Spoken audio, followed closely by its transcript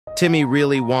Timmy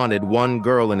really wanted one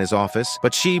girl in his office,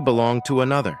 but she belonged to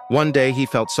another. One day he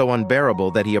felt so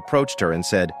unbearable that he approached her and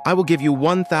said, "I will give you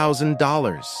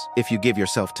 $1,000 if you give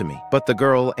yourself to me." But the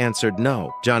girl answered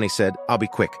no. Johnny said, "I'll be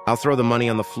quick. I'll throw the money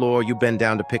on the floor, you bend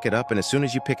down to pick it up, and as soon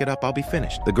as you pick it up, I'll be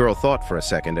finished." The girl thought for a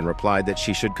second and replied that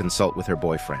she should consult with her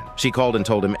boyfriend. She called and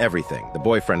told him everything. The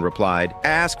boyfriend replied,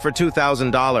 "Ask for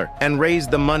 $2,000 and raise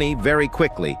the money very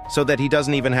quickly so that he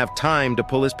doesn't even have time to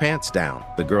pull his pants down."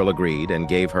 The girl agreed and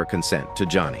gave her consent to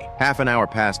Johnny. Half an hour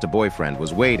passed, a boyfriend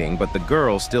was waiting, but the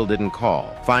girl still didn't call.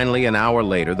 Finally, an hour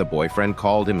later, the boyfriend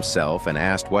called himself and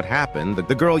asked what happened.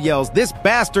 The girl yells, "This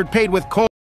bastard paid with coin."